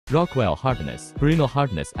Rockwell hardness, Brinell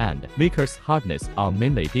hardness and Vickers hardness are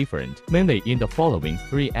mainly different, mainly in the following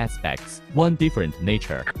three aspects. 1. Different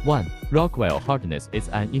nature. 1. Rockwell hardness is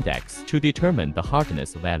an index to determine the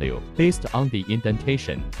hardness value based on the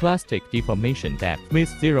indentation. Plastic deformation depth with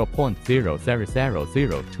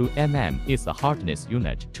 0.0002 mm is a hardness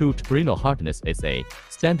unit. 2. Brinell hardness is a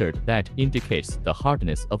standard that indicates the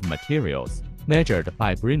hardness of materials, measured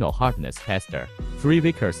by Brinell hardness tester. 3.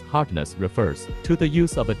 Vickers hardness refers to the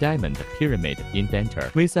use of a diamond pyramid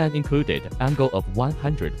indenter with an included angle of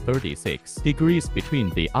 136 degrees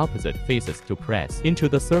between the opposite faces to press into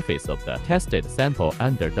the surface of the tested sample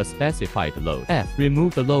under the specified load. F.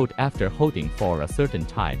 Remove the load after holding for a certain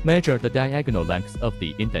time. Measure the diagonal length of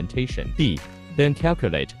the indentation. D. Then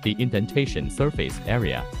calculate the indentation surface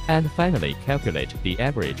area, and finally calculate the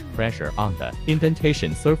average pressure on the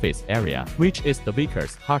indentation surface area, which is the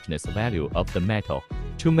Vickers hardness value of the metal.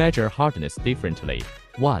 To measure hardness differently.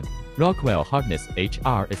 1. Rockwell hardness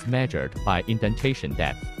HR is measured by indentation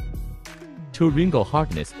depth. 2. Brinell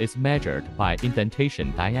hardness is measured by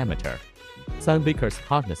indentation diameter. 3. Vickers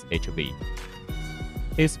hardness HV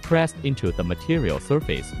is pressed into the material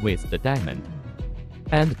surface with the diamond,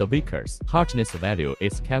 and the Vickers hardness value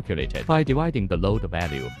is calculated by dividing the load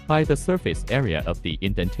value by the surface area of the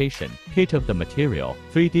indentation, height of the material.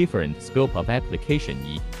 3. Different scope of application.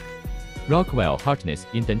 E. Rockwell hardness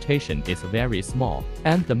indentation is very small,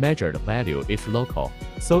 and the measured value is local,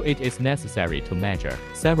 so it is necessary to measure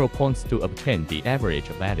several points to obtain the average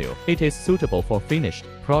value. It is suitable for finished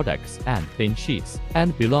products and thin sheets,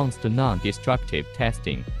 and belongs to non-destructive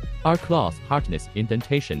testing. Our cloth hardness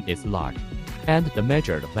indentation is large, and the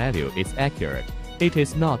measured value is accurate. It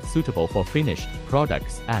is not suitable for finished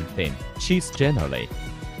products and thin sheets generally.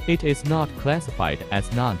 It is not classified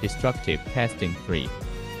as non-destructive testing. 3.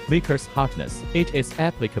 Vickers hardness. It is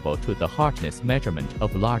applicable to the hardness measurement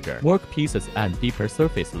of larger work pieces and deeper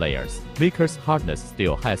surface layers. Vickers hardness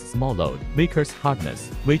still has small load. Vickers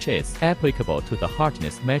hardness, which is applicable to the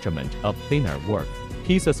hardness measurement of thinner work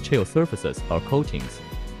pieces, chill surfaces, or coatings.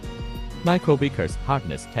 Micro Vickers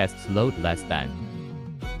hardness tests load less than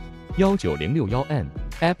 19061 N,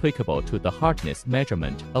 applicable to the hardness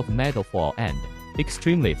measurement of metal foil and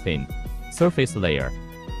extremely thin surface layer.